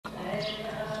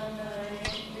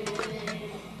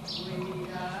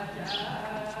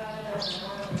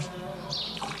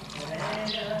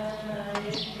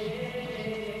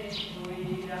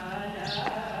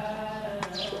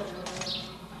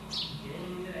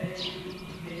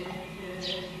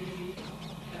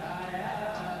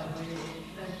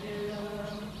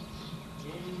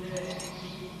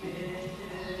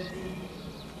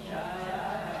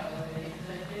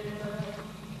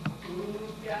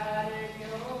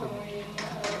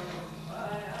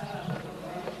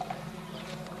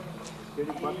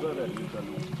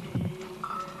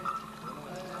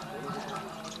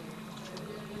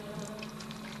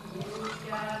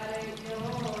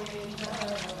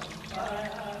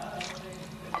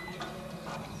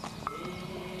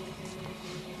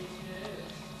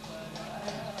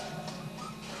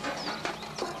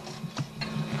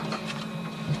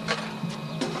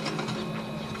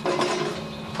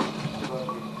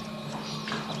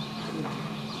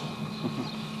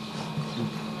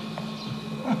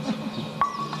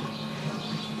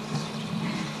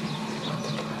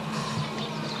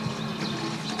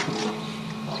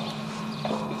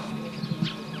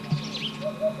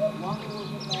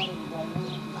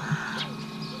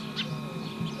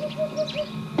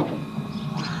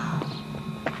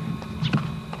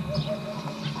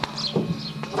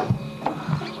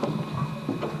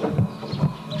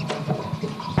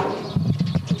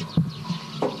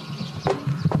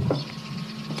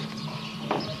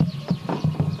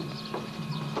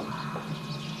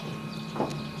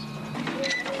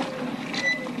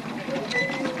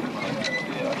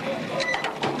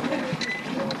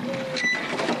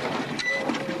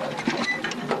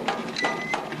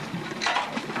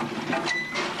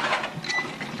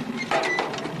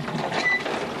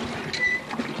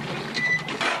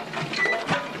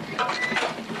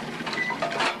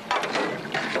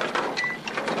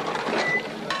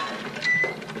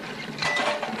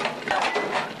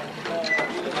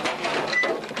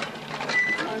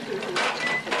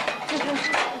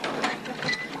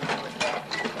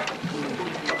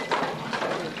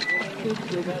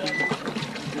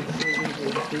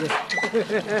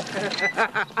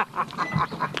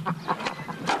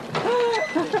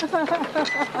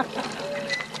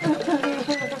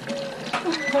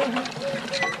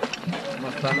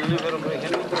मस्तानी ने फिर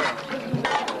ऑपरेशन नहीं कराया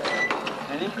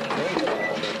है नहीं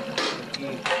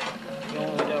क्यों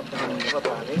वजह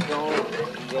पता नहीं क्यों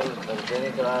ये दर्द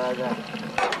नहीं कराया जा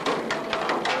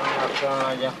आपका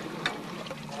आ जा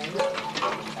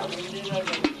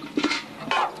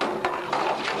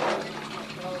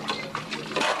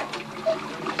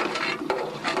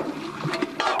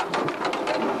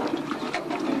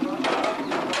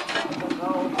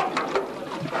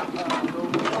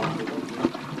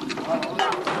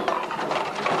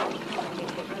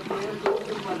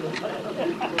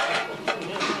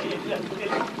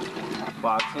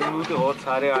पाकिस्तान में तो बहुत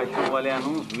सारे आश्रम वाले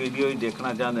वीडियो ही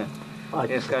देखना चाहते हैं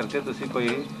इस करके तुसी कोई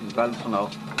गल सुनाओ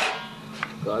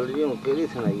गल जी हूँ केड़ी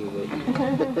सुनाइए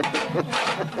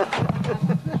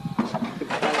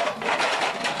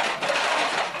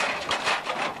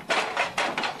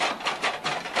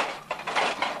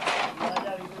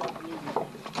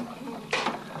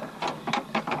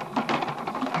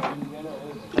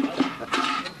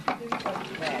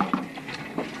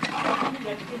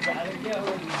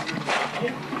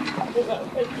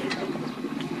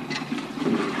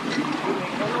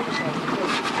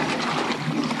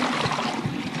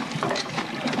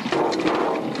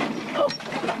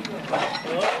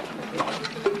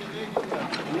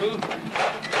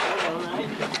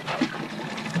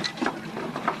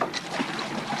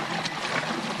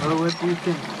What do you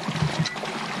think?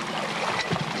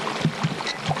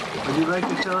 Would you like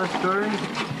to tell a story?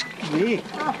 Me?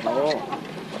 Oh.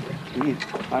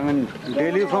 I mean,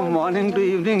 daily from morning to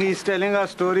evening he's telling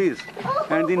us stories.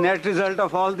 And the net result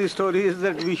of all these stories is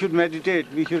that we should meditate,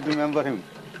 we should remember him.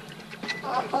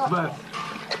 But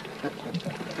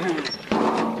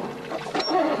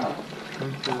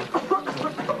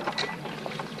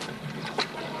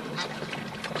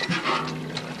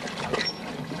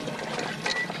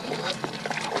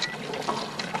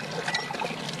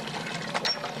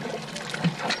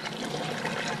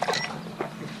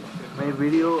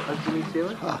video actually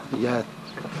Seva? Yeah.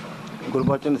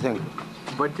 Gurbachan Singh.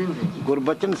 Bachan Singh.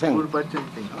 Gurbachan Singh. Gurbachan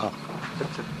Singh.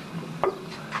 अच्छा.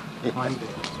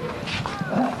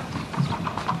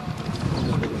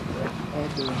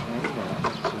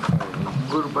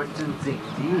 गुरबचन सिंह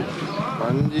जी.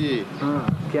 हाँ जी.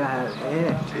 क्या है?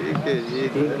 ठीक है जी.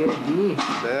 ठीक है जी.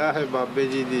 दया है बाबे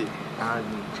जी दी. हाँ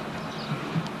जी.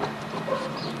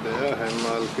 दया है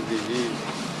मालिक दी जी.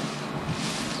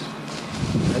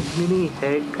 अग्नि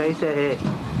है कैसा है?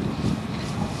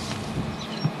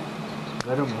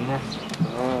 गरम है ना?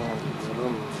 हाँ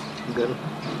गरम. गरम.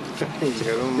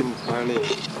 गरम पानी.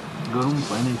 गरम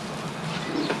पानी.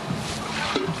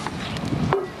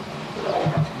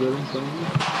 गरम पानी.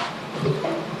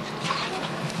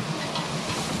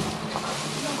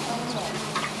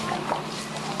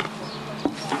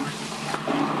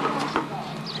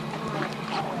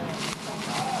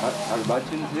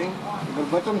 Gurbachan Singh.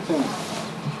 Gurbachan Singh.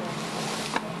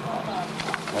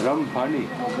 गरम पानी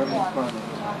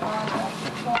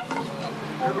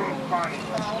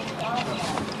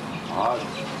आग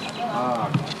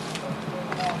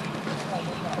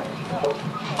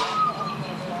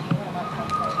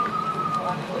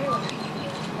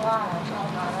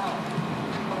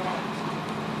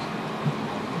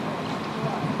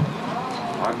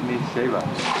अग्नि सेवा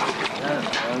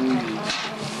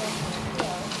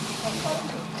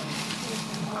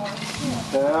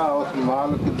दया उस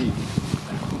मालिक दी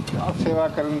सेवा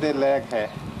करने दे लायक है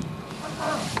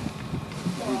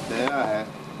दया है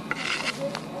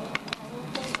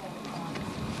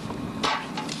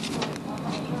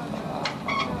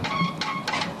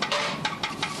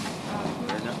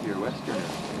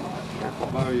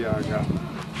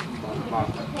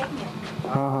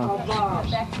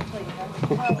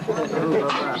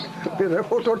मेरा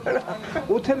फोटो लेना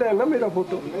उथे लेना मेरा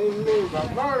फोटो नहीं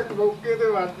बाबा एक मौके ते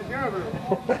ਵੱਜ ਗਿਆ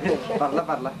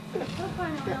परला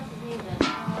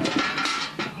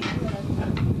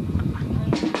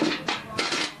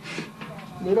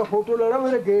मेरा फोटो लेना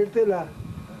मेरे गेट ते ला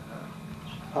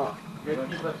हाँ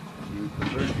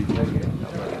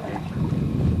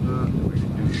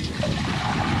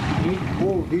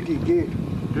वो डीटी गेट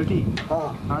ड्यूटी हाँ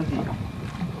हाँ जी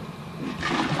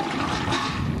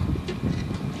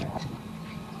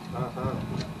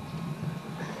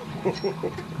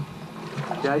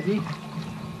क्या जी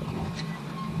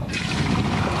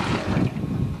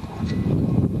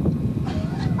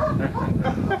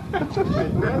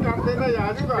ਜਾਂਦੇ ਨਾ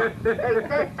ਆ ਜੂਗਾ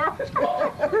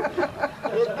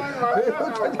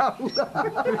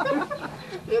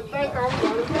ਇਦਾਂ ਹੀ ਕੰਮ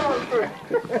ਕਰਦਾ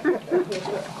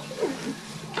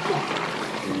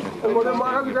बड़े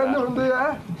महाराज कहते होंगे है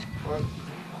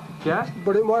क्या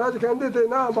बड़े महाराज कहते थे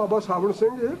ना बाबा सावन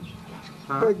सिंह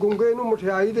हाँ। गुंगे नूं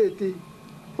मठियाई देती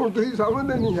हुण तुसीं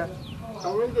समझदे नहीं है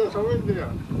ਸਮਝਦੇ ਆ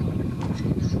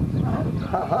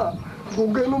हाँ हाँ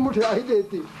गुंगे नूं मठियाई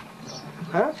देती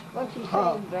है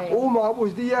हाँ वो मां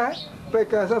पुछदी है पे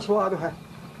कैसा स्वाद है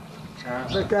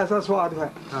पे कैसा स्वाद है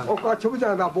वो कच्छ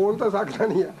बजांदा बोल तो सकदा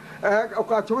नहीं है ऐ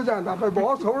कच्छ बजांदा पे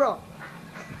बहुत सोहना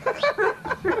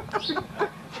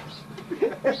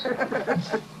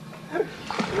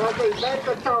ਉਹ ਤਾਂ ਇਦਾਂ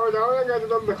ਇਕੱਠਾ ਹੋ ਜਾਵੇਗਾ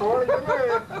ਜਦੋਂ ਦਿਖਾਉਣਗੇ ਨਾ ਇਹ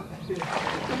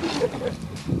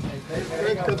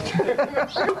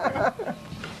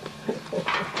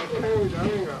ਹੋ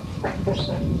ਜਾਵੇਗਾ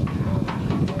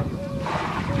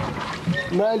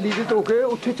मैं लीडे तो के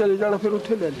उत्थे चले जाना फिर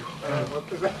उत्थे ले लियो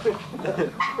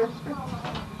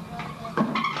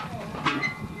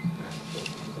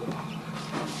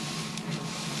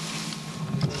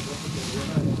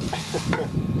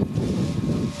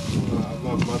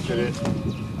ਬਾਬਾ ਤੇਰੇ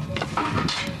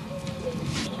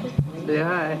Say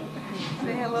hi.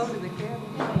 Say hello to the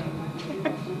camera.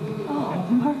 Oh,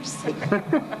 mercy.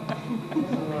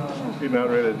 You're not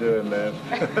really doing that.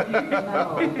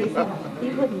 No, he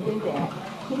wouldn't do that.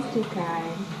 He's too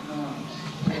kind.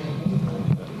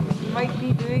 You might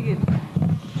be doing it. No,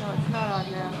 it's not on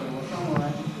now.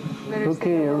 Better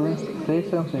Okay, say hello. say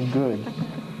something good.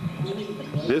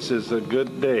 This is a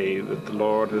good day that the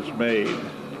Lord has made,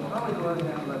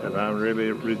 and I'm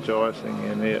really rejoicing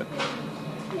in it.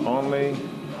 Only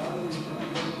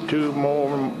 2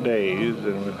 more days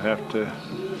and we'll have to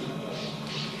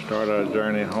start our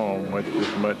journey home, which is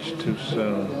much too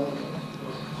soon.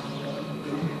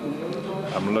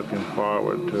 I'm looking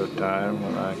forward to a time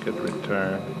when I could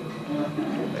return.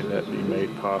 May that be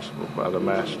made possible by the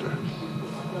Master.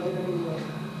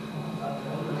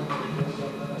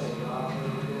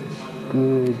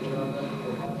 Good.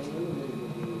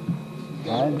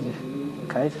 आज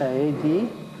कैसा है जी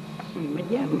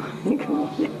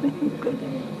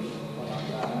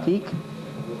ठीक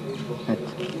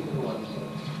अच्छा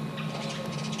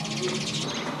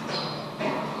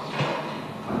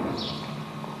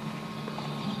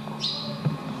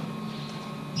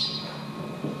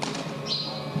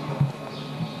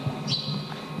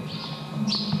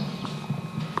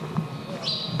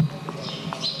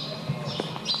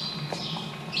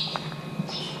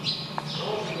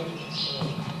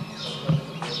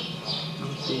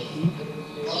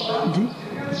जी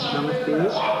नमस्ते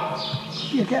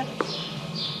ये क्या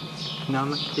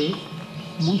नमस्ते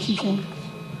मुंशी सिंह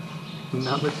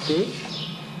नमस्ते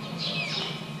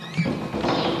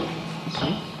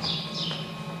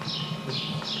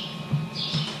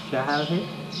क्या हाल है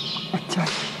अच्छा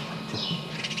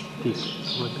ठीक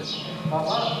बहुत अच्छा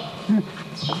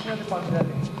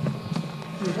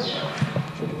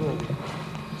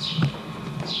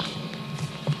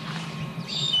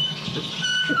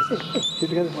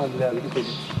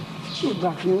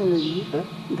दाखियों ले लीजिए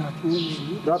दाखियों ले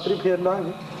लीजिए ਰਾਤਰੀ ਫੇਰ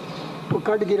ਲਾਂਗੇ वो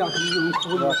कट के रख लीजिए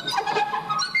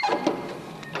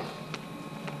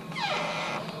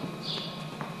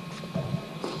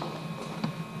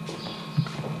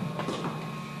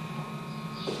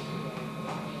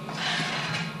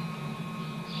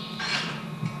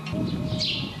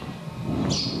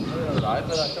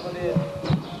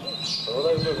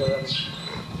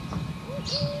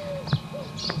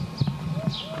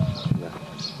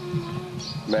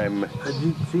मैं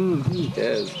अजीत सिंह जी,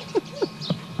 yes,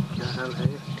 क्या हाल है?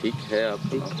 ठीक है आप?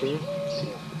 ठीक है।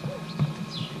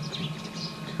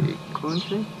 कौन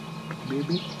से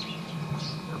बेबी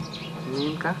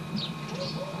नेम का?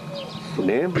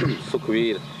 नेम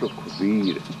सुखवीर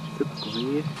सुखवीर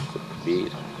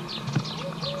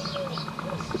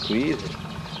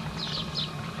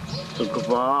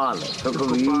सुखपाल,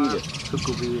 सुखवीर।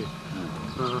 सुखवीर।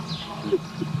 हाँ।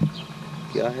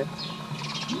 क्या है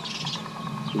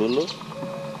बोलो?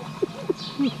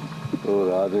 तो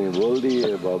रात में बोल दिए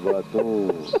बाबा तू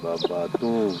रात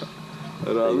में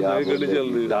गड्डी चल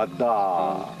रही दादा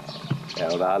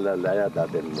लाया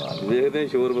दादे देखते हैं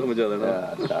शोर पर मचा देना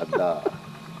दादा।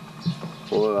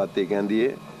 वो आती कहती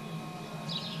है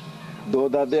 2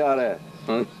 दादे आ रहे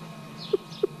हैं।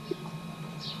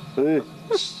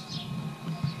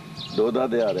 2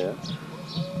 दादे आ रहे हैं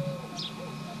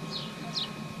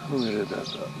मेरे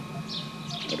दादा।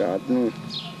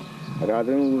 रात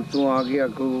में तू आ गया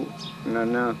को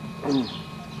नाना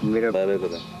मेरा बाय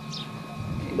करो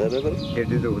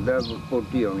ढिड दुखदा,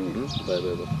 पोटी आनी बाय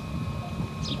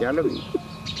चल भी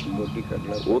पोटी कर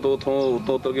ला। वो तो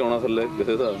उतर के आना थल्ले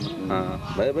किसी दा। हाँ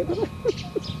बाय करो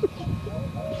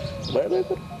बाय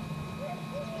करो।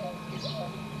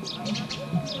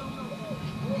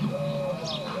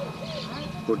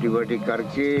 पोटी वाटी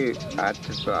करके हाथ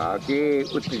पा के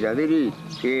उठ जाती रही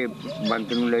के बंत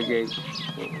नूं लेके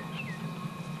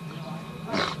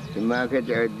मैं आख्या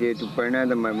जे तू पढ़ना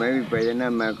तो मैं भी पै जाना।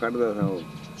 मैं कढ़दा था वो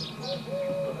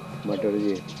मटर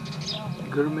जी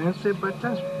घर में से पता?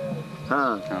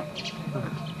 हाँ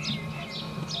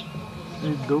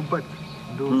दो बच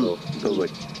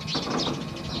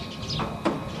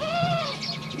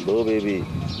दो बेबी।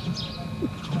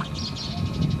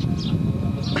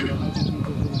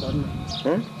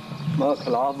 मैं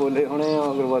खिलाफ बोले होने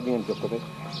अगरवादियों चुप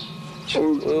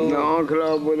ना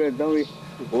खिलाफ बोले तो भी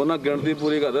वो ना गिनती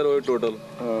पूरी करते रोज टोटल।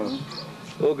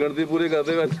 वो गिनती पूरी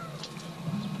करते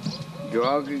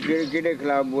जवाब किहड़े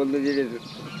खिलाफ बोलते जेडे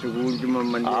स्कूल च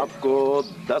मंडी। आपको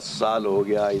 10 साल हो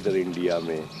गया इधर इंडिया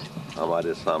में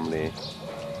हमारे सामने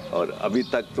और अभी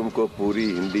तक तुमको पूरी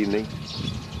हिंदी नहीं?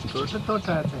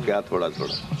 छोटा है क्या थोड़ा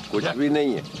कुछ भी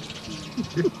नहीं है।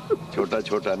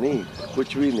 छोटा नहीं कुछ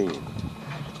भी नहीं है।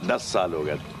 10 साल हो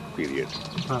गया पीरियड।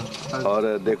 हाँ। और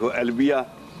देखो एल्बिया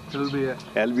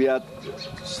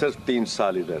सिर्फ 3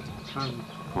 साल इधर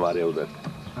हमारे उधर।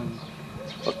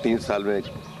 और 3 साल में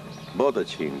बहुत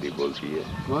अच्छी हिंदी बोलती है,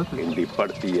 हिंदी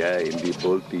पढ़ती है, हिंदी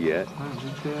बोलती है।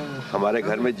 हमारे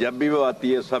घर में जब भी वो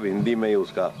आती है सब हिंदी में ही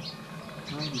उसका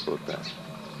होता है।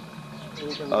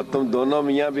 और तुम दोनों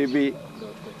मियाँ बीबी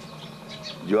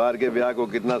ज्वार के ब्याह को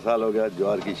कितना साल हो गया?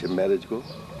 ज्वार की मैरिज को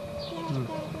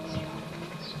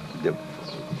जब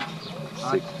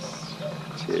 8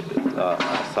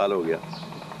 साल हो गया,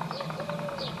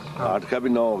 8 का भी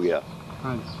 9 हो गया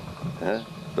है।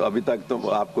 तो अभी तक तो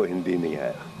आपको हिंदी नहीं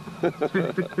आया।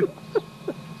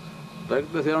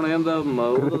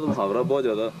 मुहावरा बहुत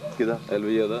ज्यादा किदा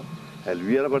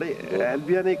एल्विया बड़े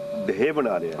एल्विया ने एक ध्येय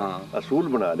बना लिया, असूल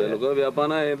बना लिया।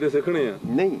 व्यापार हिंदी सीखनी है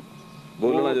नहीं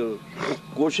बोलना जरूर।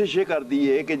 कोशिश ये कर दी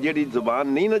है कि जेड़ी जुबान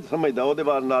नहीं ना समझदा ਉਹਦੇ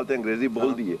ਬਾਅਦ ਨਾਲ ਤੇ ਅੰਗਰੇਜ਼ੀ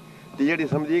ਬੋਲਦੀ ਹੈ ਤੇ ਜਿਹੜੀ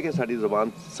ਸਮਝੀਏ ਕਿ ਸਾਡੀ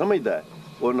ਜ਼ੁਬਾਨ ਸਮਝਦਾ ਹੈ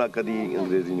ਉਹ ਨਾ ਕਦੀ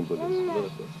ਅੰਗਰੇਜ਼ੀ ਨਹੀਂ ਬੋਲੇ।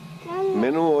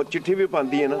 ਮੈਨੂੰ ਉਹ ਚਿੱਠੀ ਵੀ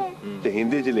ਪਾਉਂਦੀ ਹੈ ਨਾ ਤੇ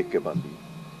ਹਿੰਦੀ 'ਚ ਲਿਖ ਕੇ ਪਾਉਂਦੀ ਹੈ,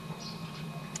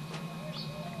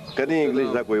 ਕਦੀ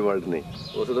ਇੰਗਲਿਸ਼ ਦਾ ਕੋਈ ਵਰਡ ਨਹੀਂ।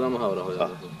 ਉਸੇ ਤਰ੍ਹਾਂ ਮੁਹਾਵਰਾ ਹੋ ਜਾਂਦਾ।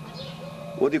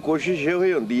 ਉਹਦੀ ਕੋਸ਼ਿਸ਼ ਇਹ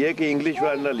ਹੋਈ ਹੁੰਦੀ ਹੈ ਕਿ ਇੰਗਲਿਸ਼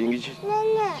ਵਾਲ ਨਾਲ ਇੰਗਲਿਸ਼,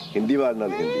 ਹਿੰਦੀ ਵਾਲ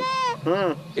ਨਾਲ ਹਿੰਦੀ।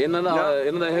 ਇਹਨਾਂ ਦਾ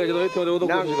ਇਹ ਜਦੋਂ ਇੱਥੇ ਉਹ ਤਾਂ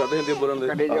ਕੋਸ਼ਿਸ਼ ਕਰਦੇ ਹਿੰਦੀ ਬੋਲਣ ਦੇ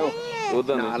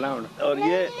ਉਦਾਂ ਨਹੀਂ। और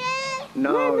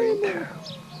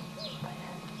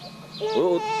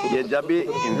ये जब भी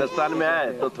हिंदुस्तान में आए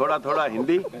तो थोड़ा थोड़ा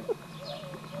हिंदी,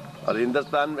 और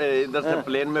हिंदुस्तान में इधर से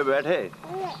प्लेन में बैठे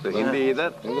तो हिंदी इधर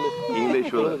इंग्लिश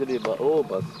उधर। ओ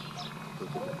बस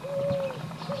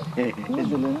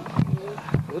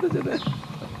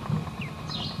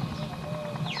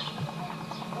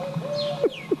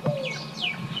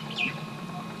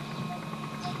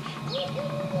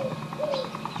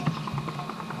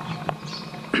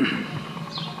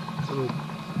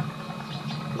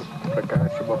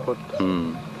प्रकाश बहुत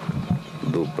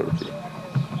धूप पड़ती है।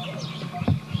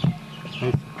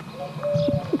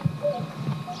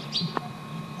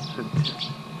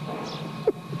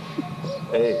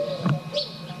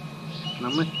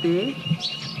 नमस्ते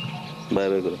बाय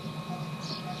बाय करो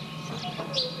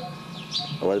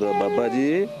आवाज करो। बाबा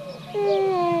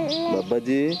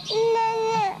जी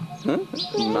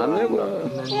नाने को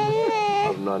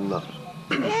नाना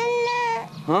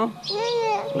हाँ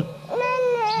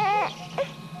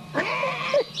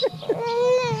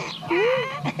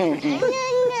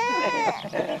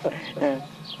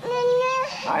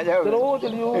आ जाओ चलो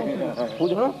चलियो हो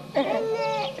जाना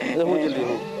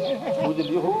हो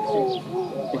चलियो हो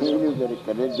ਇਹਨੂੰ ਫਿਰ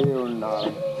ਕਰੇ ਦੇ ਹੁਣ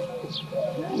ਨਾਲ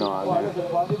ਨਾਲ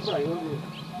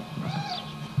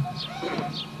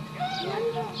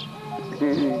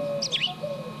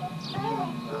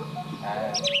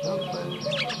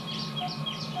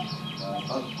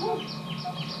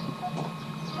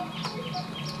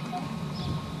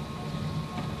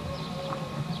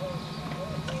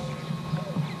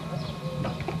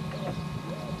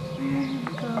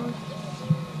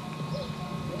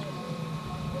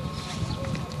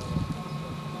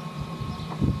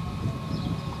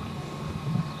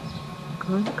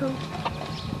Go.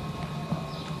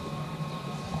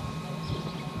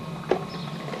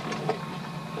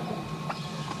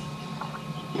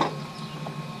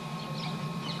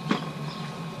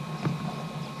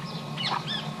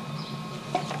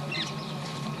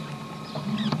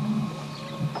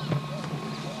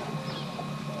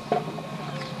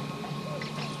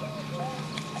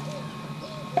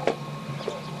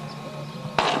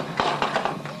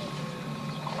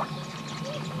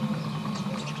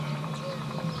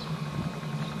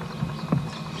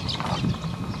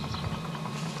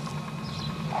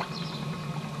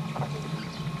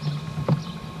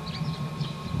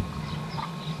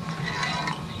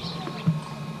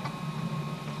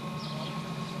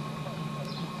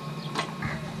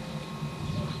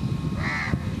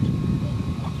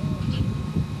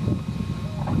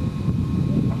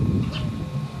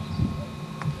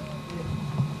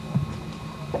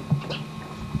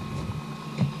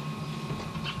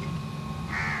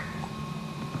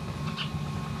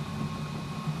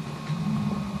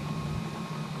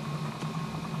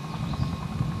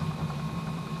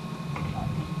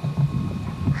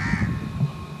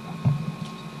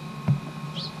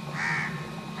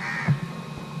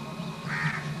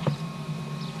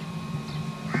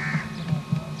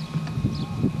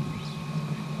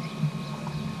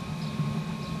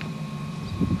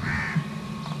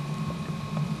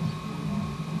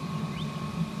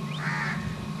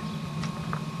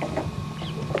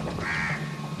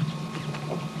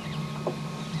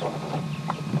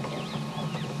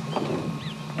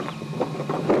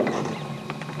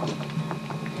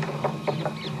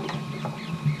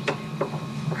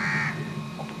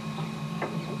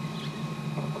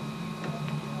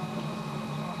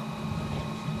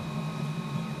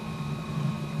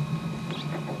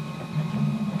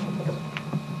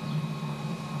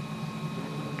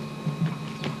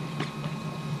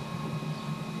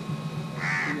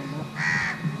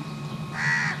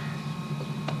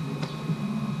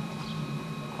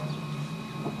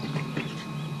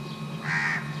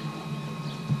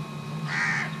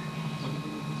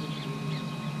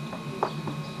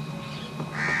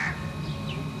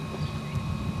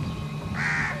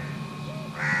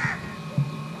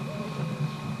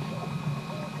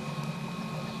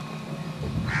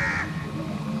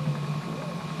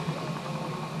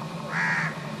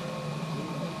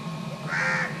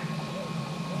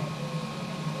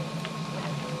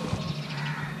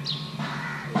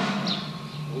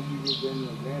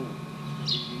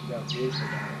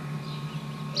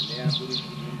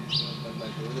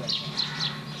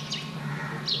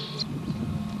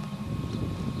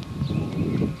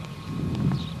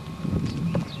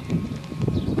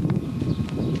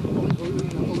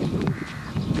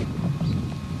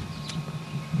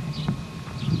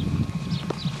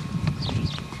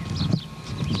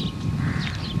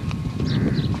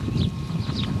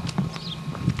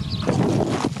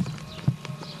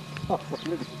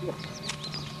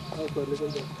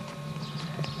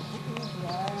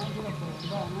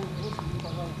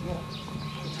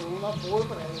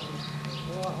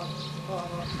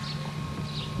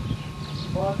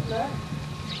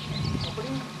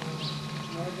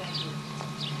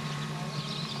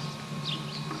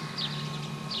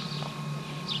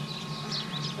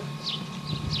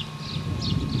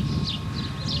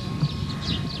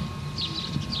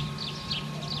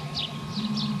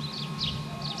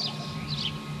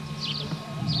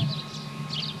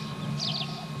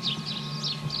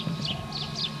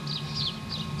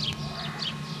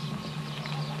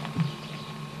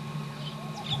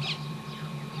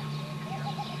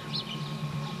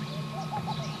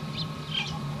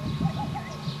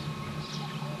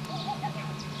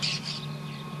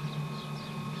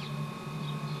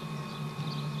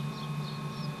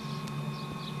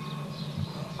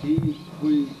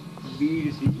 ਕੋਈ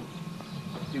ਵੀਰ ਸੀ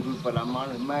ਤੇ ਕੋਈ ਭਲਾ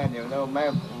ਮਾਨ ਮੈਂ ਦੇਖਦਾ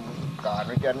ਮੈਂ ਕਾਰ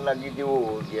ਨੂੰ ਚੜਨ ਲੱਗੀ ਤੇ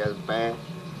ਉਹ ਗਿਆ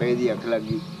ਪੈ ਦੀ ਅੱਖ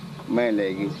ਲੱਗੀ ਮੈਂ ਲੈ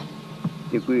ਗਈ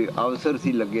ਤੇ ਕੋਈ ਅਫਸਰ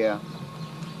ਸੀ ਲੱਗਿਆ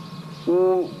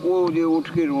वो जो उठ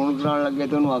के रोन कराने लगे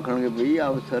तो उन्होंने आखन भई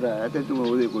अफसर है तो तू वो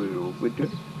कोई रोक पिट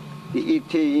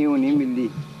इत्थे इं नहीं मिलती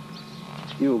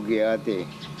यो गया तो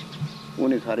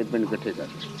उन्हें सारे पिंड कट्ठे कर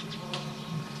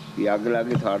भी अग ला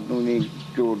के थाड़ तू नहीं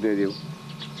चोर दे दो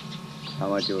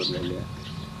हवा चोर ले लिया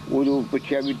उदो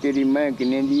पूछया भी तेरी मैं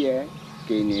किन्ने दी है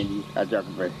किन्ने दी अचक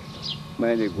पे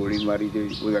मैं तो गोली मारी तो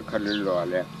वह खल्ल लवा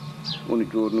लिया उन्हें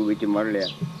चोर नूं विच मर लिया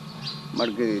मर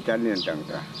के टाली ने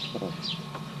टंगता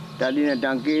टाली ने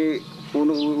टंग के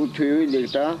उत्थे ही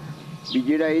लिखता भी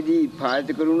जेड़ा इहदी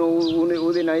हिफाजत करू ना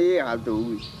उहदे नाल ये हालत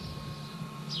होगी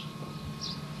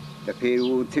तो फिर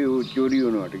उत्थे चोरी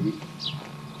होनों हट गई।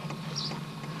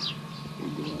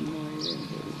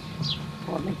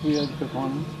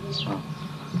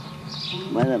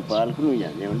 मैं पार्क में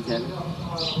जाने उनसे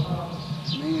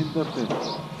नहीं इधर से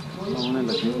होने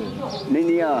लगे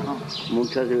नहीं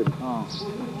मूर्छा से हाँ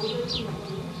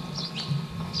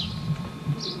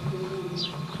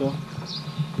so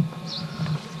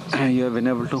you have been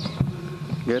able to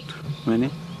get many?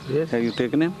 Yes. Have you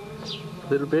taken him?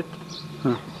 Little bit.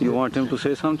 You want him to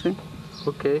say something?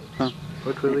 Okay.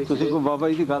 What will we ਤੁਸੀਂ say? ਕੋ ਬਾਬਾ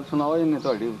ਜੀ ਦੀ ਗੱਲ ਸੁਣਾਓ ਇਹਨੇ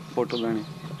ਤੁਹਾਡੀ ਫੋਟੋ ਲੈਣੀ।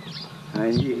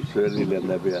 हाँ जी ਸਵੇਰ ਦੀ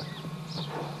ਲੈਂਦਾ ਪਿਆ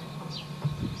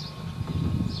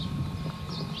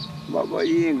बाबा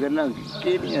जी ये गल्लां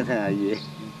केड़ियां थे ये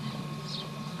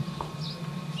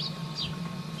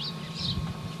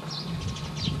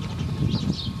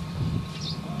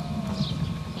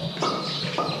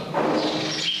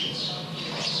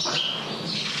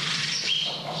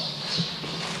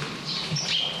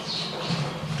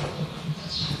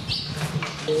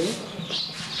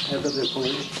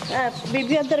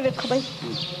बीबी अंदर देखो भाई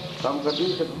काम कर दी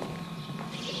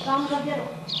काम कर दे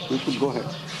you should go ahead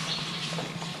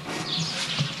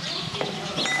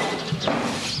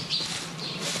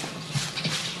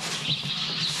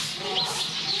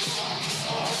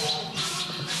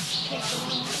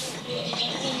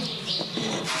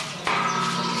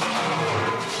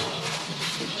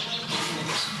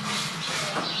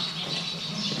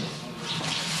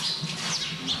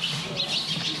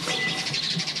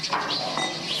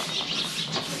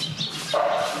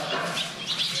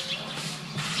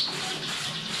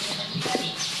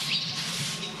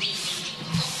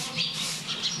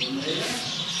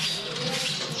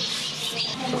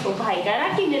तो भाई का ना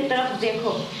कि मेरी तरफ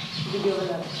देखो वीडियो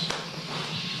बना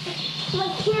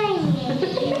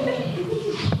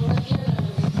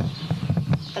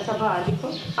अच्छा बाहर लिखो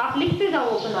आप लिखते जाओ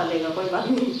वो बना लेगा कोई बात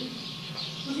नहीं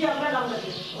मुझे अपना काम कर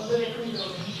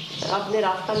आपने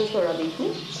रास्ता नहीं छोड़ा बीच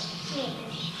में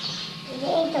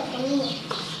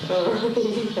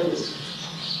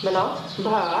बनाओ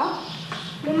भा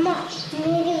मम्मा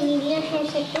मेरी वीडियो से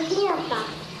सेट नहीं आता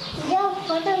जो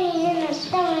फोटो वीडियो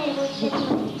लगता है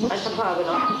अच्छा भा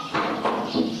बनाओ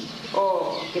ओ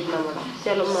कितना बड़ा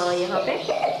चलो माँ यहाँ पे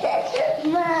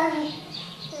माँ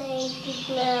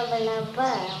कितना बड़ा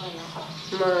बड़ा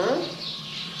माँ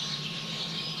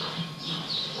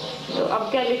तो अब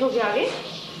क्या लिखोगे आगे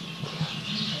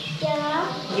क्या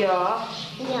या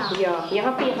या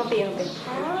यहाँ पे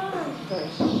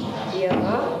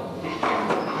या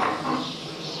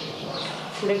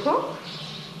देखो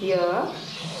या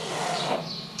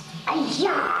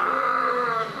अय्या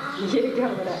ये क्या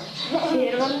बना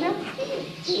शेर बन गया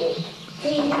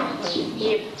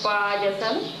ये पा जैसा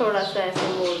ना थोड़ा सा ऐसे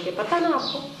मोड़ के पता ना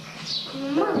आपको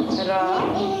रा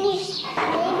इंग्लिश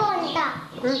नहीं बोलता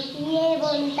ये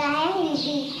बोलता है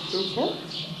हिंदी अच्छा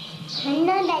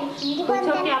हिंदी हिंदी पूछो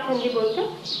बोलता क्या आप हिंदी बोलते हो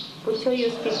पूछो you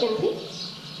speak Hindi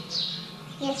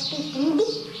yes Hindi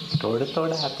थोड़ा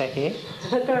थोड़ा आता है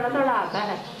थोड़ा थोड़ा आता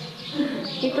है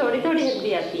कि थोड़ी थोड़ी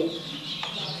हिंदी आती है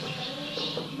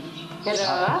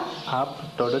रा आप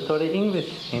थोड़ा थोड़ा इंग्लिश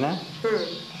है ना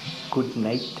गुड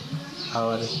नाइट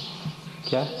और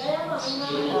क्या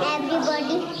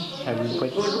everybody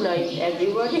good night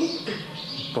everybody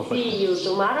C you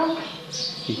tomorrow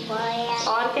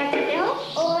और क्या कहते हो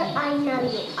और आई लव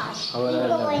यू और I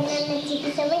love you. I love you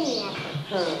से समझ नहीं आता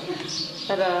हाँ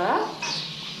रा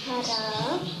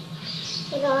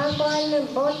राम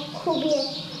में बहुत खूबी है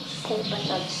सही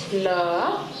पता ला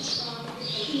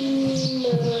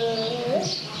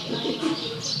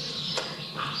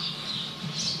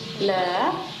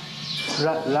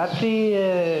ला रात्रि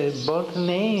बहुत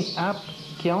नहीं आप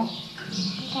क्यों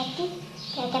क्या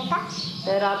कहता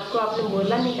रात को आपने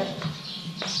बोला नहीं करता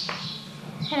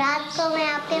रात को मैं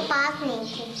आपके पास नहीं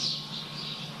थी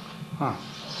हाँ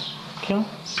क्यों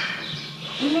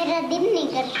मेरा दिल नहीं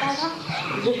करता था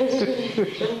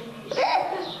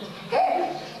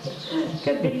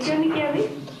क्या दिल क्यों नहीं किया अभी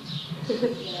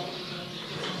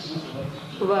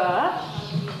वाह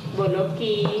बोलो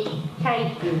कि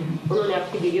थैंक यू। उन्होंने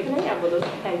आपकी वीडियो बनाई, आप बोलो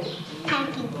थैंक यू।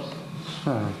 Thank you.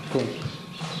 हाँ,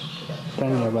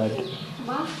 धन्यवाद।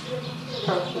 वाह।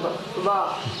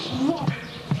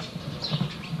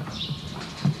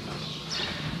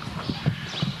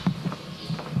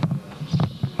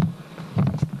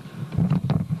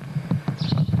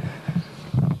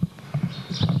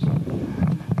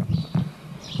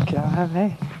 क्या है?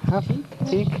 हाँ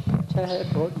ठीक, अच्छा है,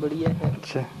 बहुत बढ़िया है।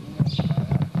 अच्छा।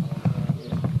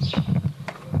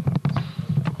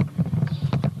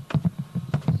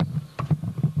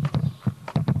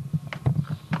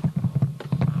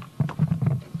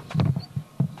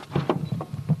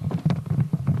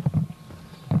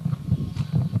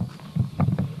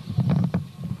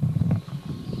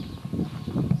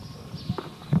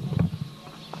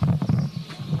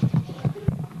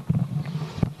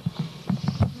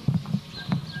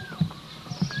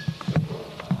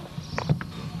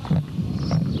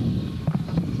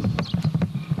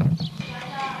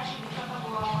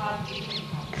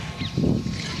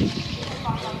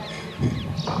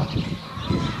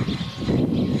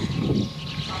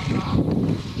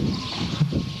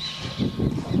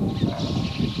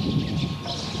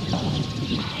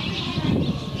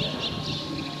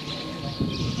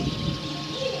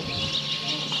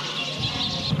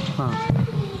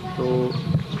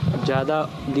 ज़्यादा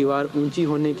दीवार ऊंची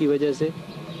होने की वजह से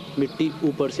मिट्टी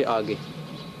ऊपर से आगे।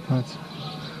 अच्छा।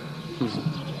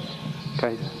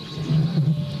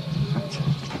 अच्छा।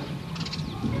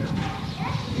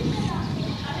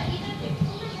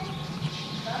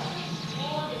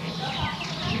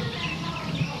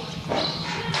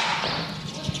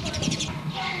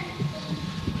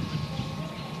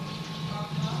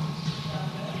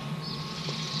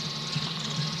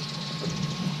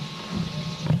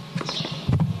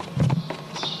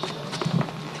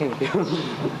 Thank you.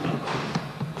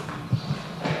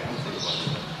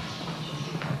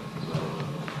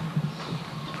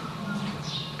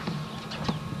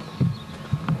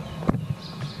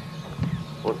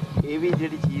 ये भी जी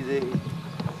चीज़ है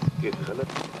कि गलत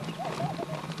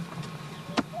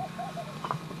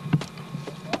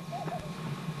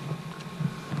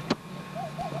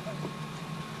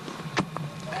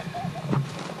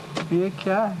ये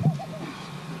क्या है?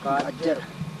 गाजर।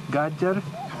 गाजर।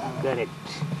 कैरेट।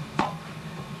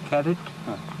 कैरेट।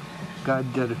 हाँ।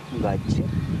 गाजर। गाजर।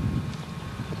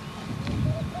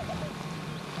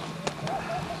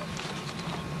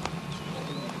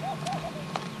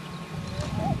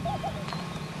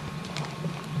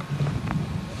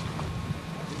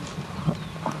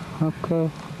 आपका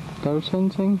दर्शन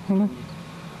सिंह है ना?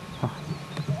 हाँ।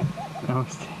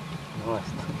 नमस्ते।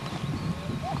 नमस्ते।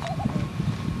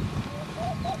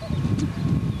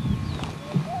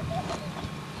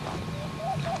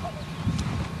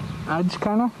 आज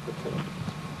का ना?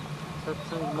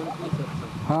 सत्संग, मंथली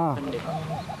सत्संग। हाँ। संडे।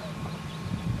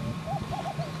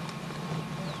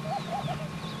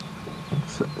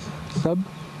 सब?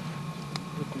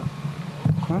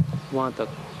 हाँ? वहाँ तक।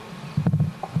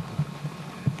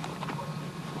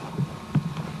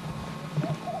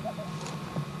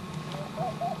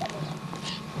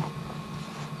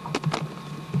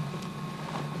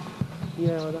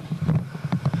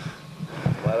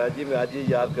 महाराज जी मैं आज ही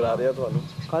याद करा रहा थानू।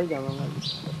 कल जावांगा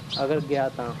अगर गया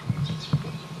था।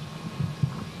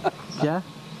 क्या?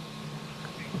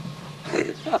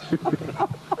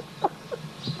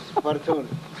 परसों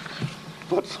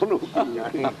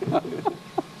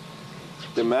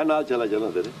तो मैं नाल चला जाना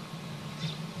तेरे।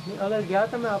 अगर गया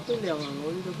तो मैं आपको ले आऊंगा,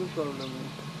 वही तो कोई प्रॉब्लम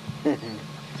नहीं।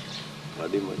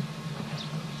 साड़ी मर्जी।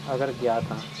 अगर गया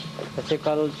था ऐसे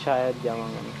कल शायद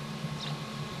जाऊंगा मैं,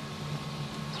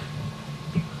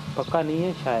 पक्का नहीं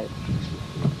है, शायद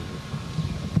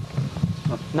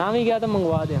ना भी गया तो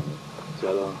मंगवा दे हमें।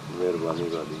 चलो मेहरबानी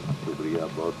वाली, शुक्रिया,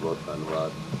 बहुत बहुत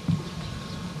धन्यवाद।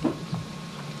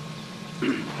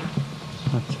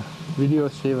 अच्छा, वीडियो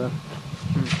सेवर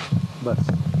बस।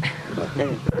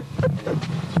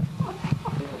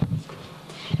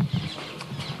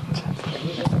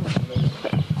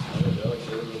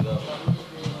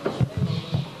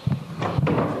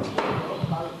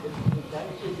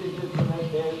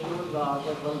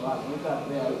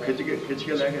 खिंच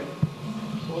के ले गए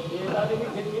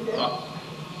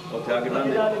ਉੱਥੇ ਆ ਕੇ ਨਾ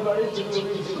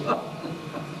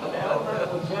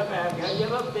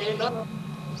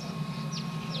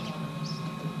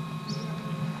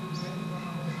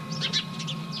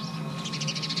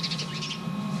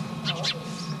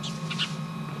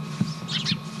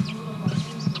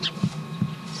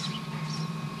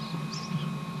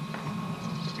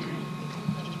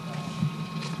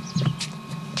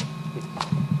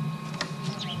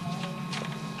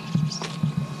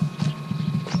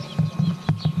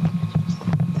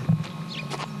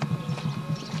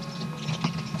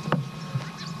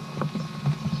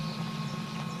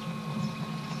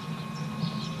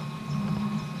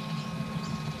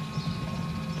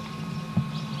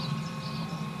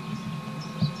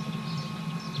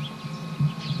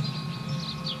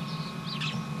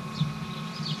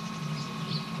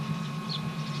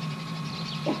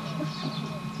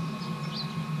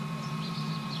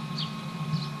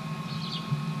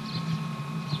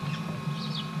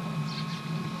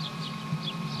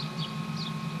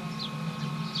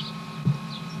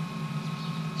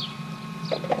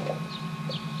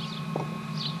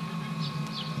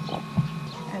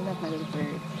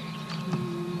birds.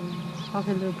 All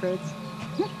the little birds.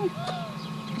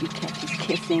 You catch us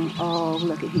kissing. Oh,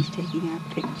 look at he's taking our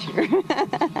picture.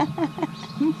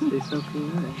 Say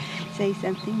something nice. Say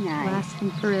something nice.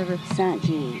 Lasting forever. Sant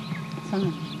Ajaib.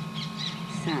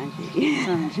 Sant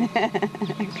Ajaib.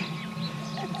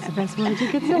 That's the best word you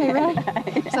could say,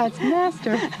 right? Besides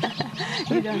master.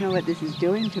 You don't know what this is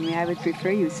doing to me. I would prefer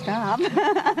you stop.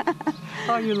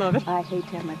 Oh, you love it. I hate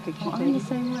to have my picture Well, taken. I'm the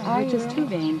same way. Are You're you just too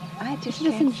really? vain. I You just should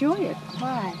just can't. enjoy it.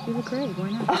 Why? You look great. Why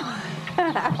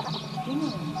not?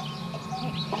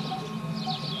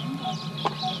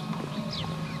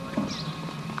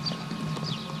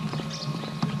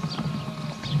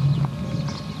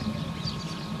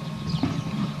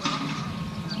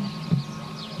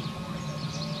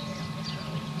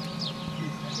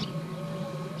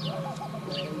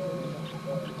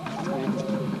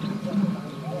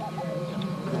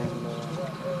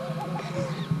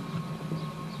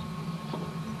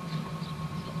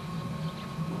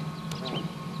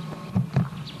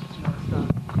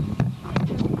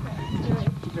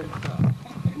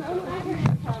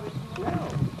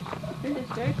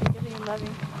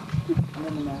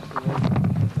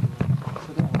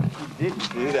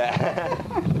 Didn't do that.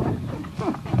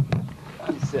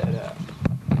 You said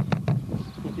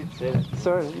you did say that.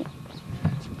 Sort of.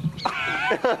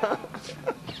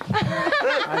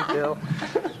 Hi, Bill.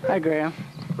 Hi, Graham.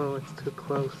 Oh, it's too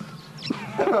close.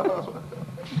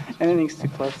 Anything's too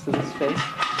close to this face.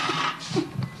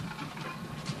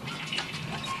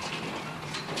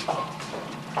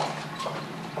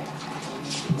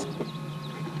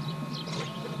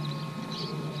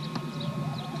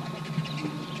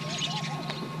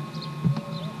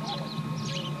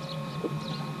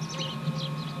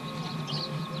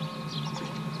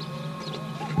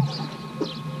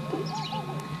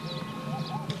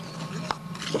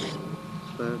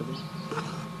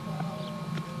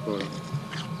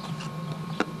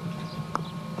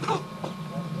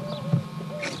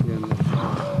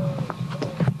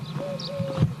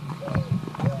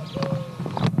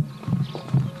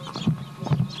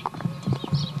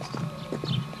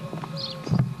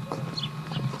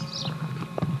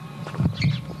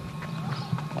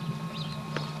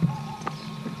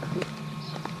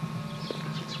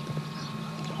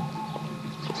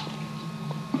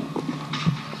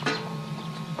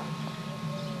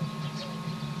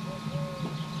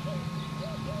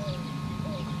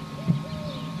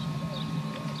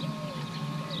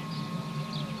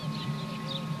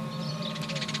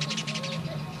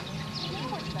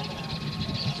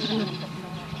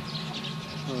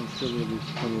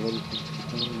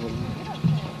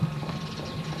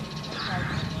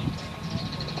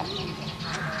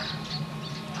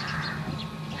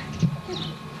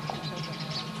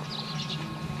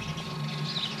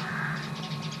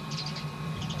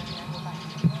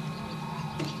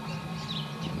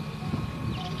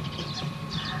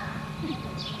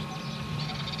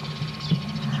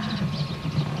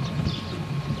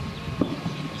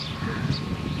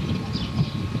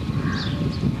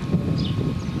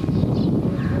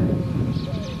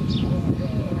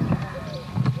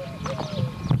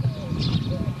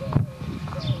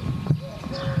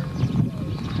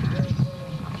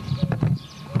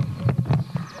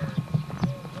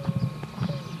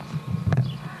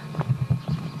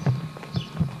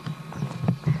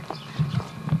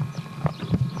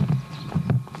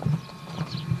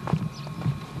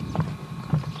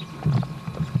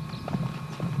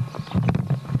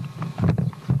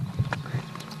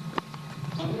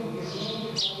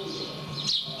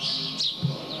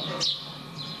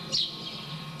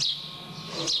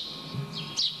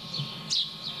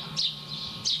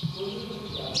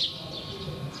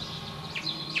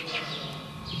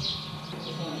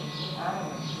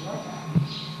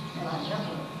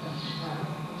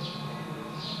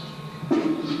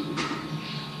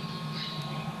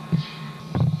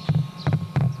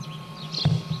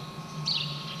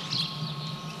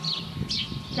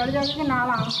 चढ़ जाओगे कि नाल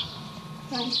आओ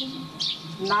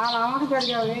नाल आओ कि चढ़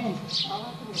जाओगे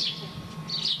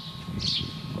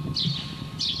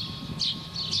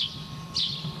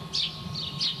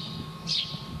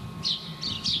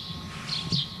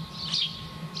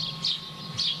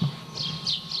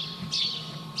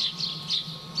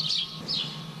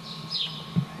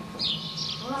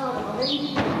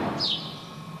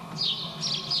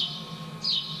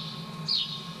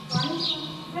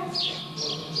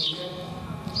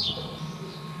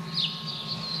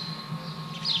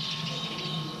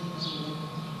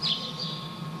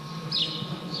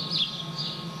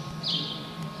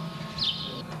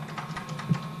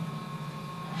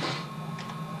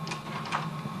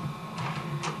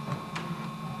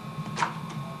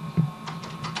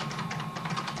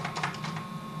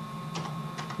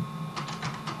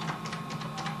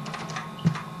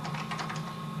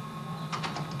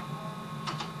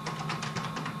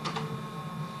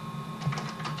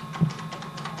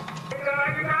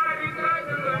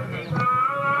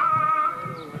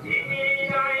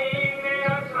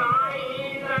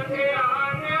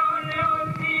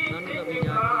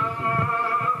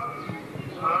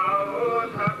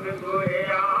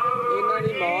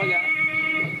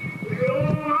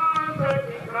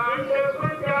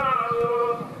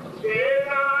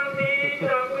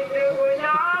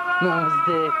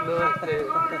नमस्ते। नमस्ते।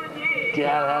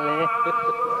 क्या हाल है?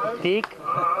 ठीक?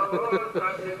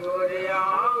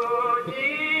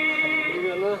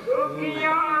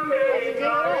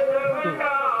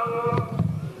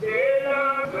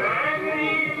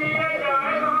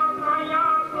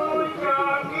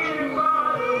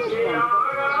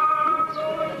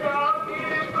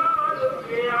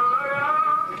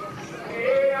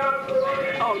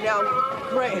 Oh, now,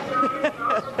 great.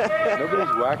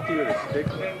 Nobody's whacked you with a stick.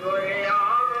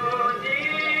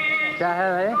 क्या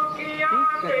हाल है?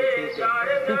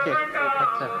 ठीक है।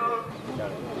 अच्छा।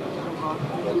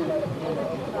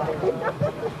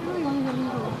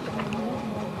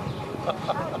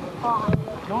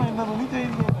 क्यों इतना तो नहीं चाहिए?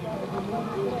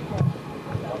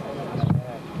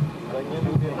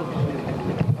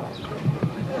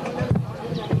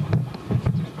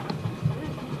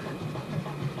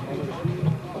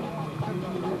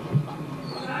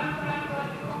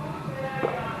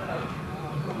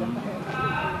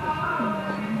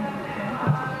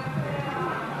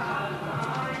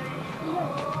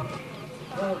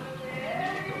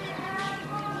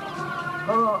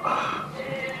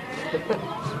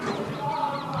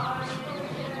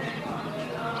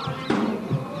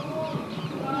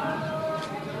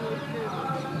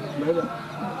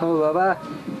 ओ बाबा,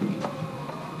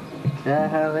 क्या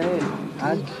हाल है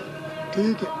आज?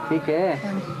 ठीक है। ठीक है।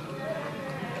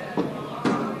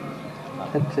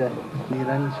 अच्छा,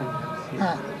 निरंजन।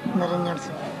 हाँ, निरंजन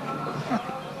सिंह।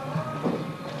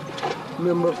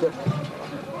 मेंबर से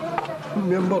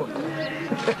मेंबर।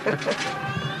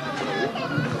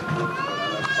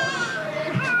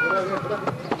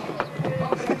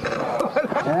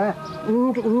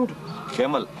 ऊंट ऊंट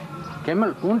कैमल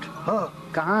कैमल ऊंट। हाँ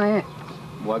कहाँ है?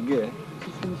 वो आगे है।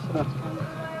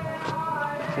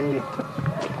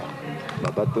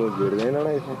 बाबा तो गिर गए ना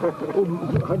इसमें।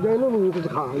 हजाए ना ऊंट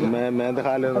दिखा। मैं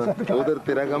दिखा लेना। उधर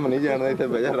तेरा काम नहीं जानना इधर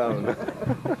बजा रहा हूँ।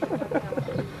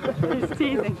 He's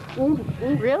teasing.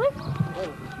 Really?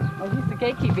 Oh, he's the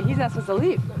gatekeeper. He's not supposed to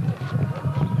leave.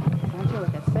 Don't you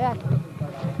look at that?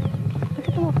 Look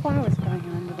at the little flowers going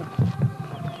on with them.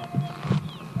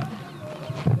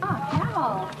 Ah,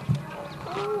 camel.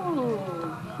 Ooh,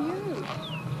 cute.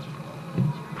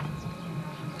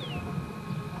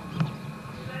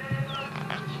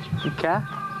 क्या?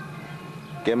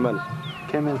 कैमल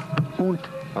कैमल ऊंट।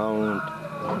 हाँ ऊंट।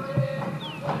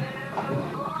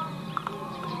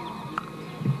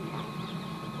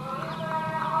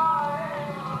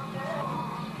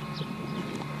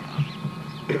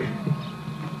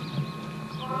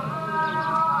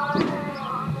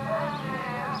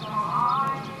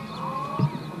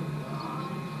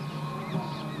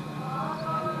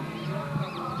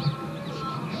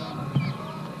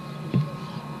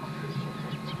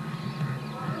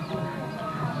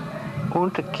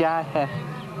 ऊंट क्या है?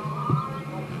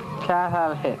 क्या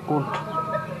हाल है ऊंट?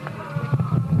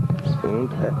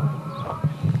 ऊंट है।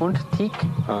 ऊंट ठीक?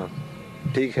 हाँ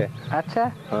ठीक है। अच्छा।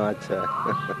 हाँ अच्छा है।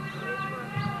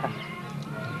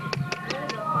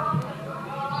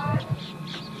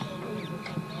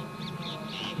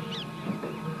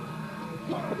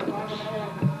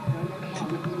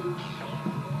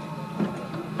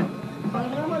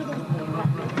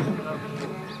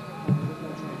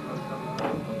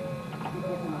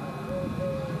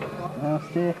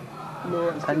 नमस्ते।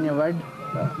 धन्यवाद।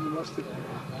 नमस्ते।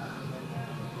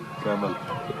 कैमल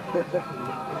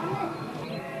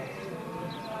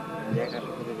जय कर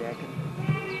जय कर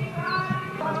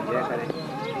जय करें।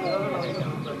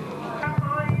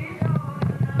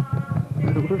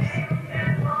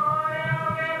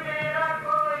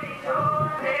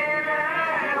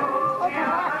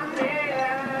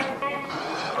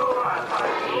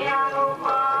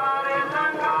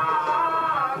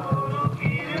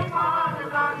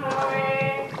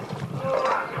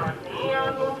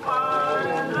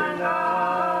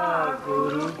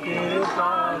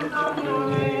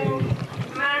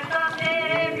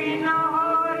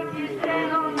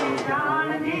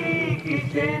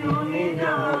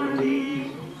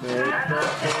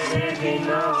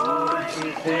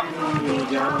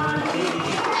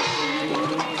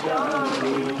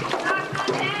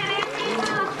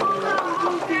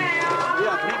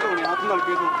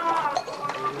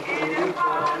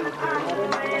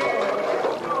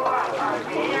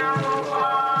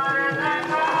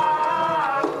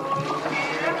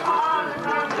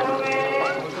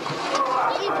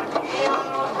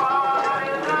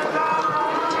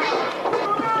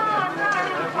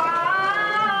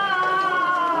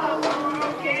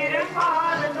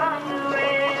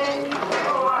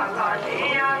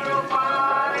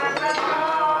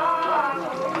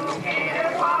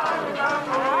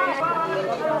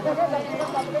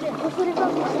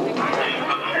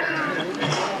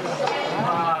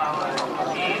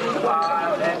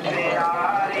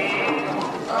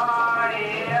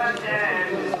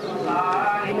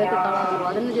 के ताला लगा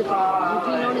देने जो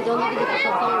दूसरी लाने जाओगे कि जो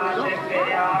सस्ता हो जाओ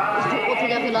उसे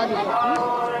जाके ला दो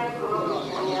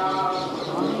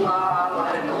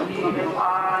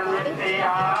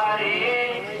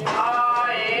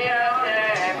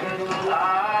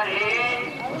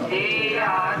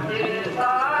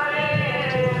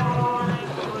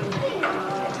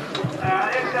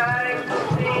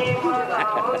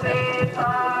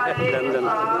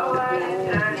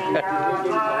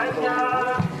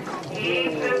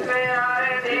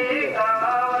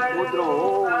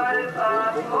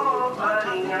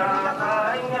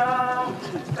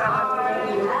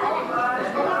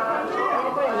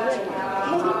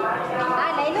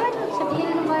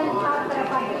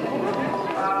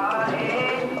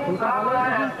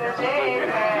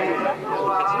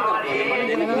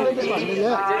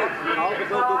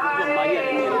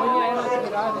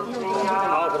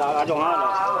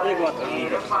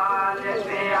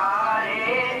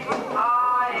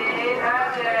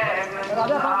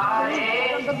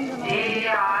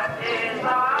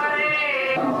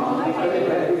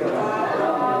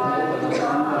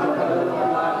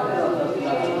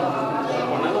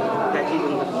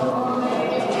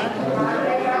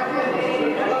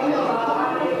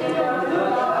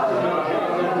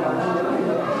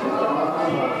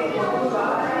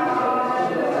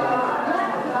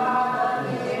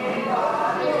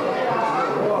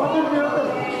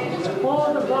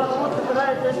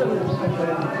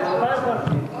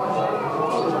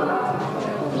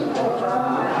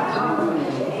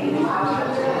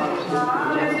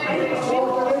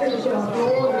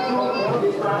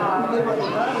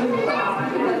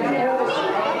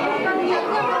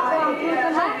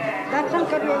दर्शन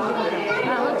कर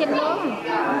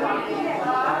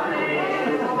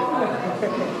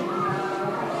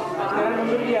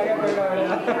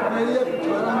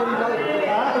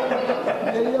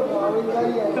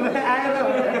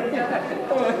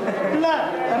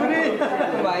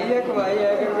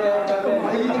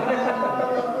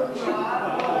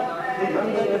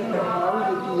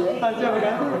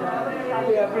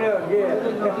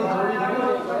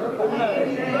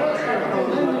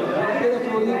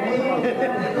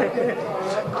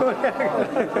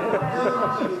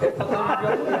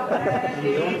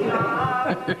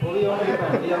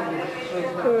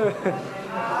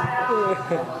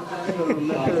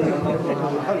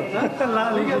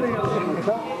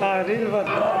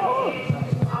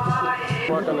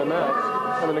Walk on the mat,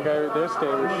 and then the guy right there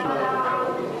standing was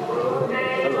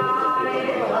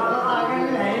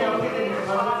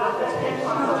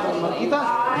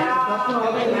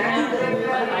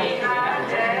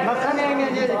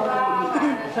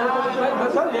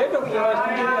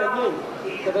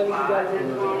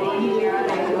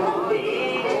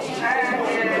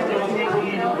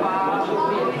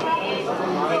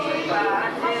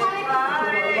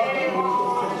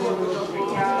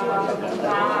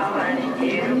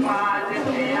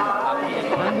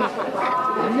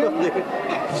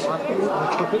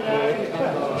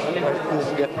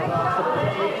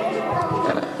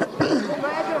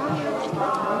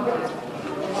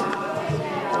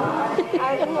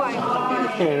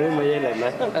मजे लेना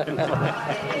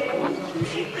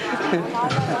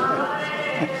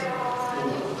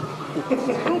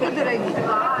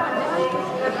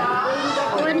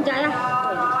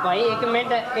भाई एक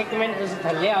मिनट तुम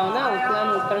थल्ले आओ ना उतना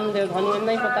उतरन दे थानू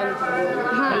इतना ही पता नहीं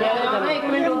थल्ले आओ ना एक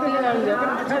मिनट उतरन दे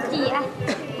ठीक है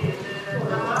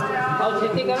आओ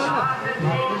छेती करो ना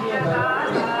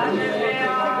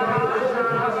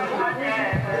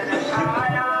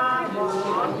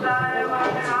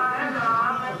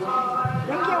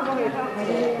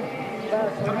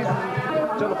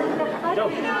चलो जाओ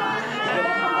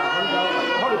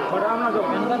खड़ा ना जाओ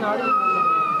अंदर नाड़ी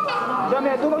जा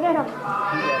मैं तू बोल ना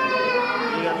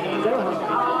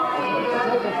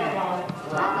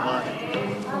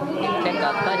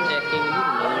काका चेकिंग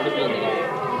लोड भी नहीं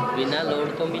बिना लोड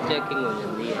तो भी चेकिंग हो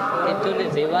जाती है इतने ने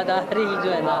सेवादारी जो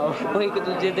है ना वो एक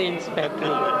दूसरे से इंस्पेक्टर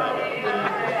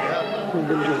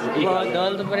बहुत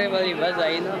दौलत परे वाली बस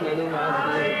आई ना मैंने वहाँ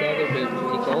कह के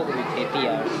कहो कि खेती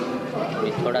यार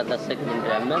थोड़ा 10 मिनट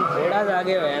है मैं थोड़ा सा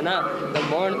आगे हुआ ना तो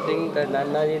मोहन सिंह तो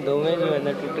नाना जी दोवें जो है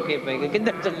ना टूट के पे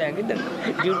किधर चलिया किधर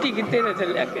ड्यूटी कितने ने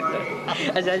चलिया किधर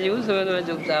अच्छा जी उस समय मैं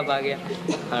चुपचाप आ गया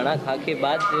खाना खा के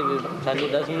बाद सानू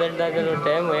 10 मिनट का जो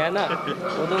टाइम होया ना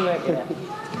उदो मैं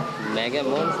क्या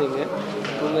मोहन सिंह है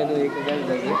तू मैंने एक गल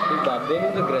दस तू बाबे ने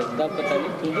तो गृहस्था पता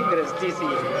नहीं तू भी गृहस्थी सी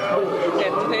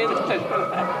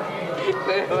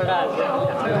बड़ा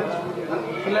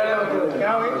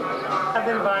क्या हुई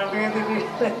अदर बांटने दी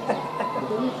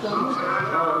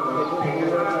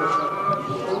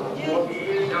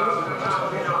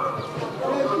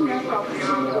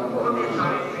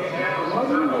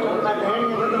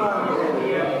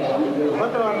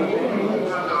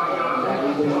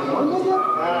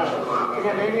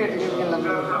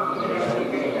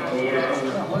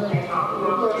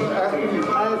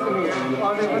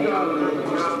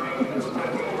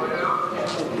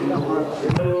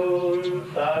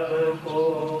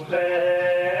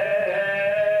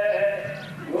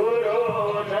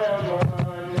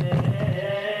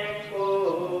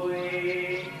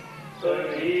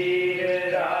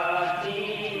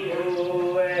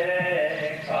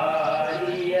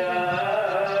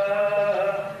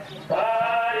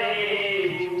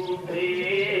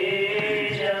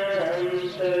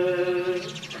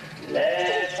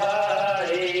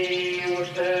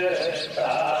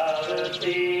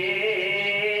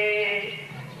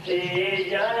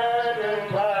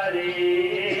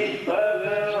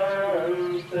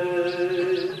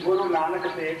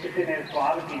किसी ने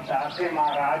सवाल किया कि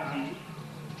महाराज जी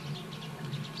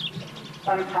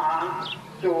इंसान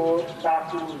चोर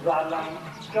डाकू जालम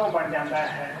क्यों बन जाता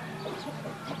है?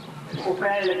 वो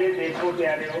कहने लगे देखो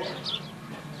प्यारे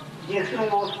जिसमें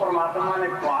उस परमात्मा ने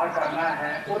प्यार करना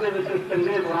है वो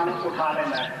चंगे गुणों को उठा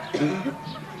लेना है।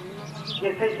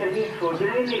 जिथे चंगी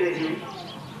सोचनी नहीं रही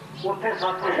उथे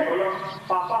सब कुछ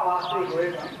पापा वास्ते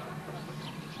होएगा।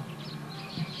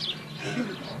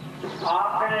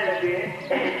 आप कहने लगे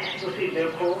तुसी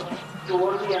देखो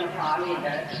चोर भी इंसान ही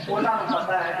है, उन्होंने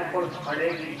पता है कि पुलिस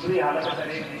फड़ेगी बुरी हालत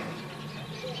करेगी,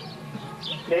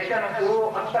 लेकिन वो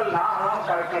अक्ल ना होने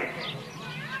करके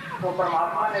वो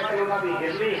परमात्मा ने कभी उन्होंने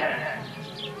हिरली है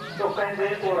तो कहते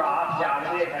वो रात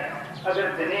जागते हैं।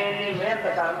 अगर दिने मेहनत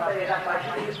करता है यहाँ कष्ट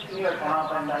नहीं होना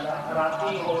पैदा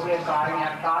राती हो गए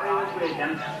कारियां तारे उतरे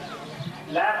जन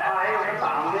लै आए उसे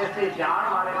भांगे से जान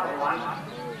मारे भगवान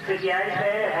सच्चाई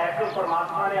है कि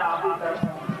परमात्मा ने आप ही तक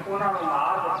उन्होंने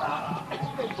मार दिता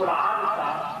बुला दिता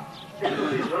कि तुम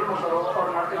जुल्म करो और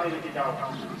नरक में लेके जाओ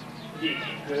जी।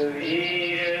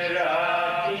 कबीर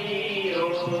राती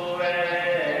होवे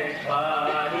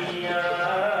कारियां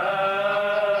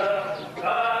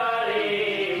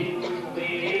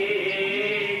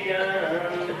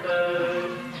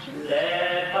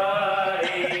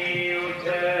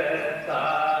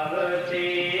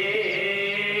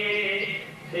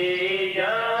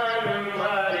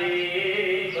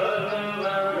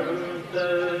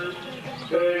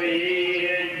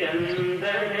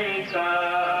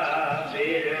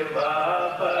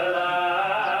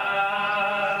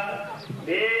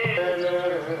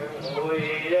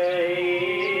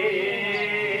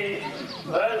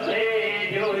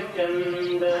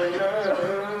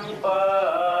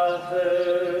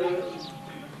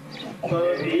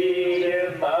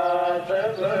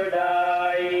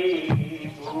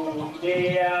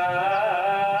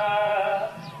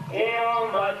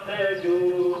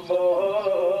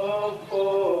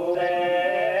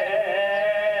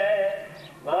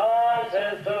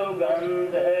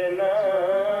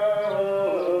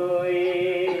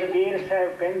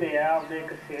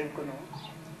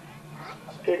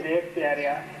कि देख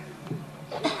प्यारिया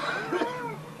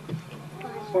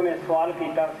उन्हें सवाल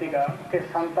किया कि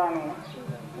संतां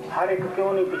नूं हर एक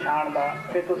क्यों नहीं पछाणदा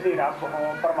कि तुसीं रब हो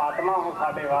परमात्मा हो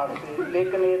साडे वास्ते,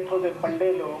 लेकिन इत्थों के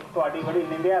पंडे लोग तुहाडी बड़ी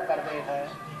निंदिया करते हैं,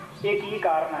 ये की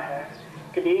कारण है?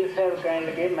 कबीर साहब कहने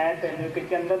लगे मैं तेन एक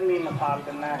चंदन की मिसाल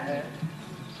दिना है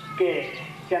कि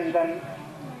चंदन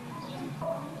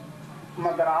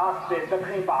मद्रास के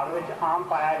दक्षिणी भाग में आम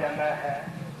पाया जाता है,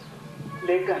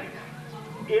 लेकिन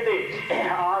ये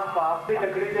आस पास की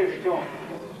लकड़ी के विचों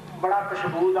बड़ा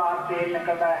खुशबूदार तेल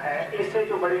निकलता है, इससे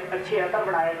जो बड़े अच्छे अतर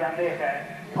बनाए जाते हैं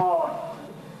और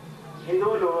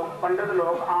हिंदू लोग पंडित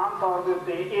लोग आम तौर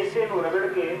पर इसे रगड़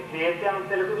के देवत्या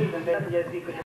तिलक भी दिंदे जैसी